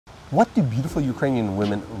What do beautiful Ukrainian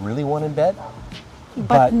women really want in bed?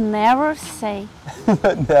 But never say.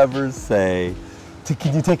 But never say.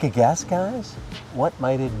 Can you take a guess, guys? What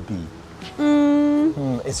might it be?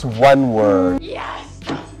 It's one word. Yes!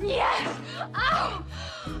 Yes! Oh!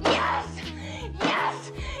 Yes!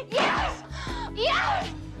 Yes! Yes! Yes!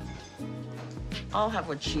 I'll have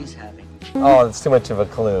what she's having. Oh, that's too much of a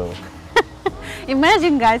clue.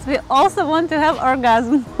 Imagine, guys, we also want to have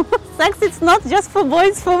orgasm. Sex, it's not just for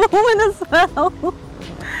boys, for women as well.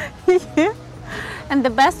 Yeah. And the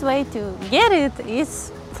best way to get it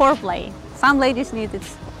is foreplay. Some ladies need it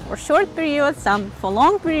for short periods, some for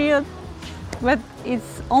long periods, but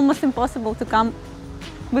it's almost impossible to come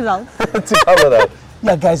without. To come without.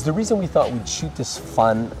 Yeah, guys, the reason we thought we'd shoot this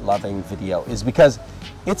fun, loving video is because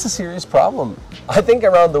it's a serious problem. I think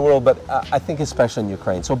around the world, but I think especially in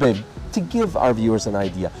Ukraine. So, babe, to give our viewers an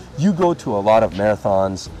idea, you go to a lot of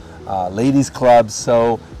marathons, ladies' clubs,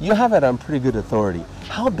 so you have it on pretty good authority.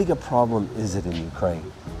 How big a problem is it in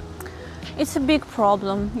Ukraine? It's a big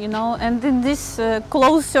problem, you know, and in this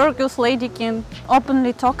closed circles, lady can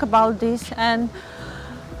openly talk about this, and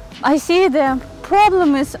I see the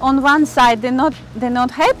problem is on one side they're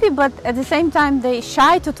not happy, but at the same time they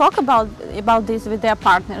shy to talk about this with their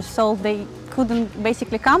partners, so they couldn't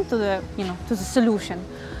basically come to the to the solution.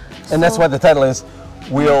 And that's why the title is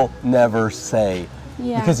 "We'll Never Say,"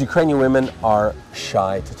 because Ukrainian women are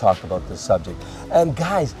shy to talk about this subject. And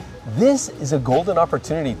guys, this is a golden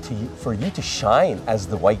opportunity for you to shine as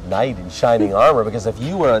the white knight in shining armor, because if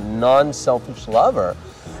you were a non-selfish lover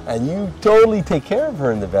and you totally take care of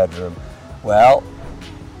her in the bedroom, well,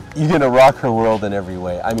 you're going to rock her world in every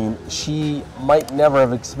way. I mean, she might never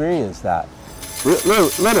have experienced that.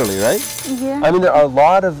 Literally, right? Yeah. I mean, there are a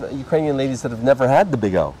lot of Ukrainian ladies that have never had the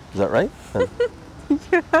big O. Is that right?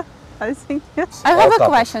 Yeah, I think yes. I have a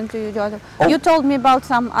question to you, Joseph. Oh. You told me about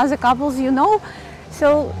some other couples you know.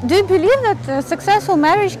 So, do you believe that a successful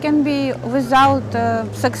marriage can be without a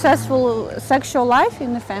successful sexual life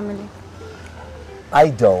in the family? I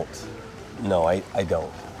don't. No, I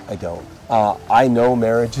don't. I don't. I know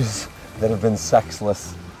marriages that have been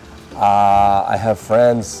sexless. I have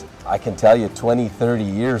friends, I can tell you, 20, 30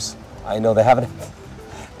 years. I know they haven't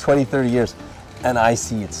 20, 30 years. And I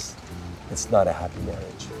see it's not a happy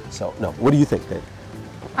marriage. So, no. What do you think, babe?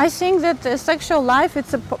 I think that sexual life,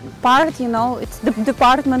 it's a part, it's the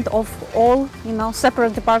department of all,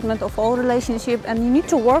 separate department of all relationship, and you need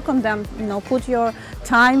to work on them, put your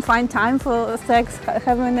time, find time for sex,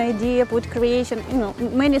 have an idea, put creation,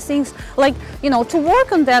 many things, like, to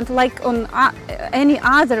work on that, like on any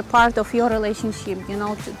other part of your relationship,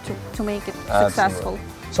 to make it successful.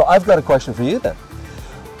 So I've got a question for you then.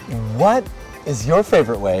 What is your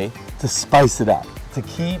favorite way to spice it up, to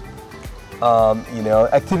keep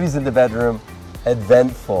activities in the bedroom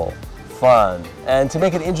eventful, fun, and to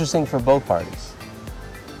make it interesting for both parties?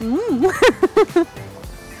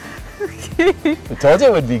 Okay. I told you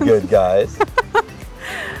it would be good, guys.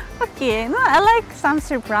 Okay, no, I like some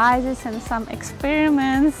surprises and some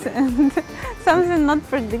experiments and something not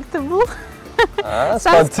predictable. Some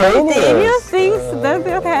spontaneous things that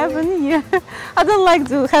will happen. Yeah, I don't like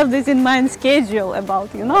to have this in my schedule about,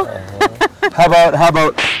 How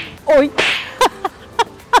about? Oi.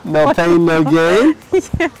 No pain, no gain.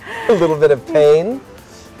 Yeah. A little bit of pain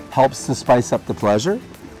helps to spice up the pleasure.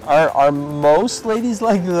 Are most ladies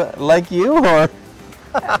like you, or?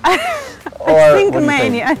 I think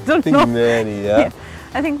many. I don't know. Many, yeah.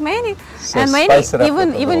 I think many, So and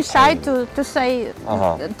many even shy pain. to say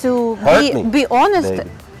Hurt to me, be honest. baby.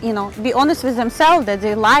 Be honest with themselves that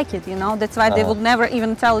they like it. That's why they would never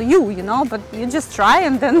even tell you. But you just try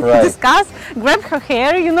and then discuss. Grab her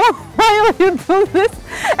hair. While you do this,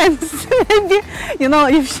 and maybe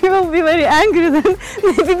if she will be very angry, then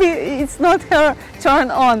maybe it's not her turn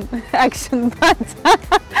on action,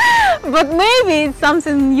 but maybe it's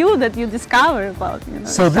something new that you discover about.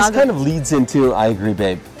 So this kind of leads into, I agree,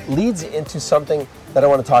 babe, leads into something that I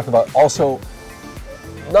want to talk about. Also,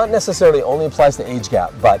 not necessarily only applies to age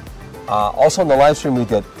gap, but also in the live stream we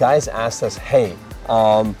did, guys asked us, hey,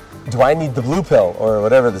 do I need the blue pill or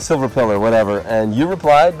whatever, the silver pill or whatever? And you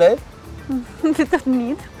replied, babe? We don't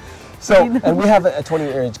need. So, and we have a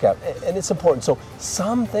 20-year age gap, and it's important. So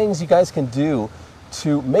some things you guys can do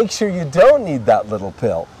to make sure you don't need that little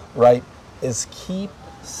pill, right, is keep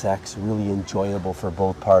sex really enjoyable for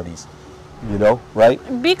both parties. Right?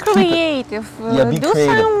 Be creative. Be do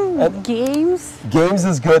creative. Some games. Games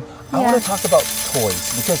is good. I want to talk about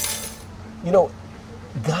toys because,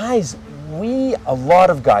 guys, a lot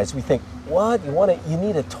of guys, we think, what, you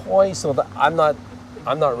need a toy so that I'm not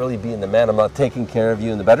I'm not really being the man. I'm not taking care of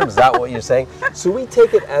you in the bedroom. Is that what you're saying? So we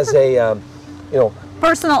take it as a, you know,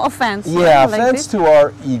 personal offense. yeah, like offense this. to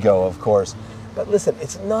our ego, of course. But listen,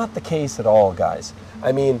 it's not the case at all, guys.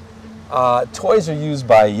 I mean, toys are used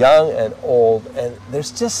by young and old, and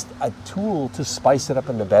there's just a tool to spice it up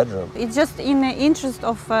in the bedroom. It's just in the interest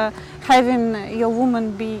of having your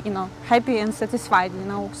woman be, you know, happy and satisfied, you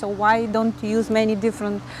know. So why don't you use many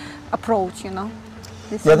different approach, you know?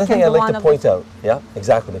 This The other can thing be I'd like one to of point the- out, yeah,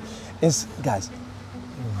 exactly, is, guys,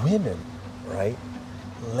 women, right?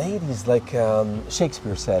 Ladies, like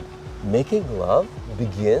Shakespeare said, making love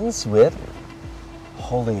begins with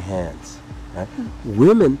holding hands, right?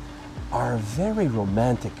 Women are very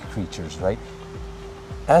romantic creatures, right?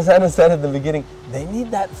 As Anna said at the beginning, they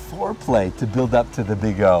need that foreplay to build up to the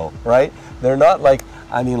big O, right? They're not like,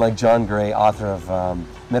 I mean, like John Gray, author of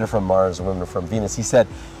Men Are From Mars, Women Are From Venus, he said,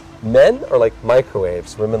 men are like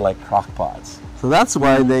microwaves, women like crockpots. So that's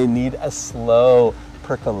why they need a slow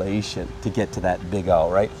percolation to get to that big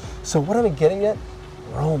O, right? So what am I getting at?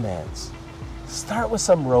 Romance. Start with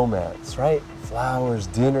some romance, right? Flowers,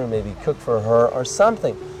 dinner, maybe cook for her or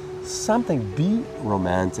something. Something, be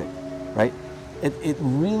romantic, right? It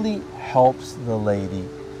really helps the lady,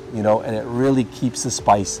 you know, and it really keeps the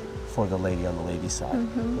spice for the lady on the lady side,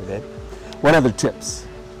 okay? What other tips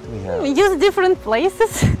do we have? Use different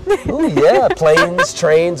places. Oh yeah, planes,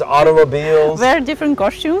 trains, automobiles, Wear different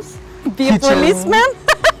costumes. Be a Kitchen. policeman.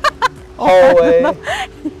 hallway.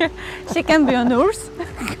 She can be a nurse.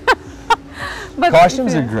 But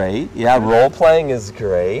Costumes are great. Yeah, role playing is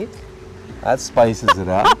great. That spices it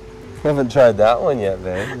up. Haven't tried that one yet,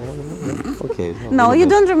 babe. Okay. No, you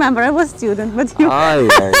don't remember. I was student, but you. Ah,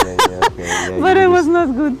 yeah, okay, yeah, But you I was just-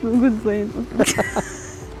 not good playing.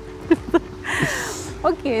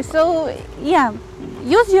 Okay, so yeah,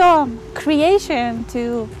 use your creation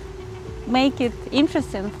to make it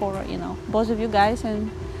interesting for, you know, both of you guys and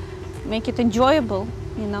make it enjoyable,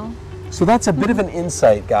 you know. So that's a bit of an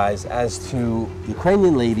insight, guys, as to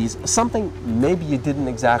Ukrainian ladies, something maybe you didn't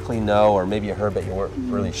exactly know, or maybe you heard but you weren't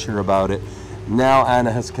really sure about it. Now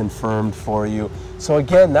Anna has confirmed for you. So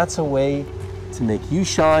again, that's a way to make you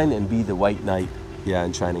shine and be the white knight, yeah,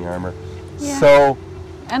 in shining armor. Yeah. So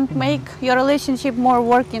And make your relationship more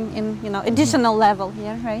working in, you know, additional level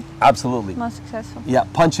here, right? absolutely. More successful. Yeah,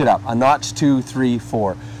 punch it up, a notch, 2, 3,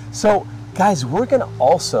 4. So guys, we're gonna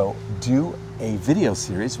also do a video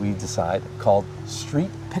series we decide called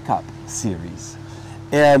Street Pickup Series.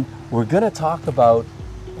 And we're gonna talk about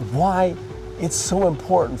why it's so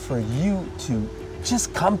important for you to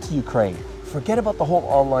just come to Ukraine. Forget about the whole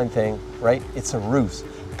online thing, right? It's a ruse.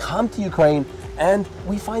 Come to Ukraine, and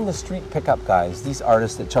we find the street pickup guys, these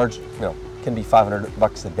artists that charge, you know, can be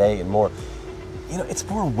 $500 a day and more. You know, it's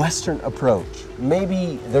more a Western approach.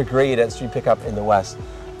 Maybe they're great at street pickup in the West,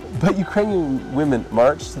 but Ukrainian women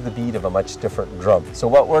march to the beat of a much different drum. So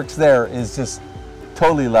what works there is just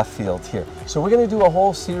totally left field here. So we're gonna do a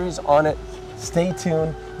whole series on it. Stay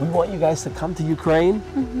tuned. We want you guys to come to Ukraine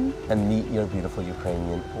and meet your beautiful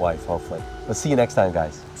Ukrainian wife, hopefully. We'll see you next time,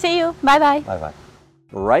 guys. See you. Bye-bye. Bye-bye.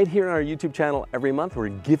 Right here on our YouTube channel every month, we're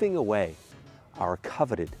giving away our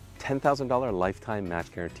coveted $10,000 lifetime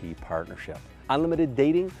match guarantee partnership. Unlimited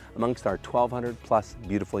dating amongst our 1,200 plus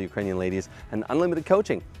beautiful Ukrainian ladies, and unlimited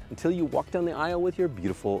coaching until you walk down the aisle with your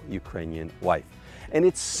beautiful Ukrainian wife. And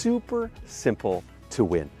it's super simple to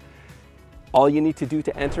win. All you need to do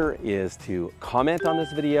to enter is to comment on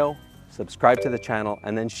this video, subscribe to the channel,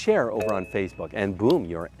 and then share over on Facebook, and boom,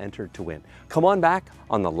 you're entered to win. Come on back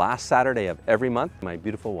on the last Saturday of every month. My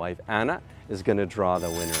beautiful wife, Anna, is gonna draw the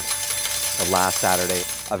winner the last Saturday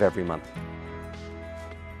of every month.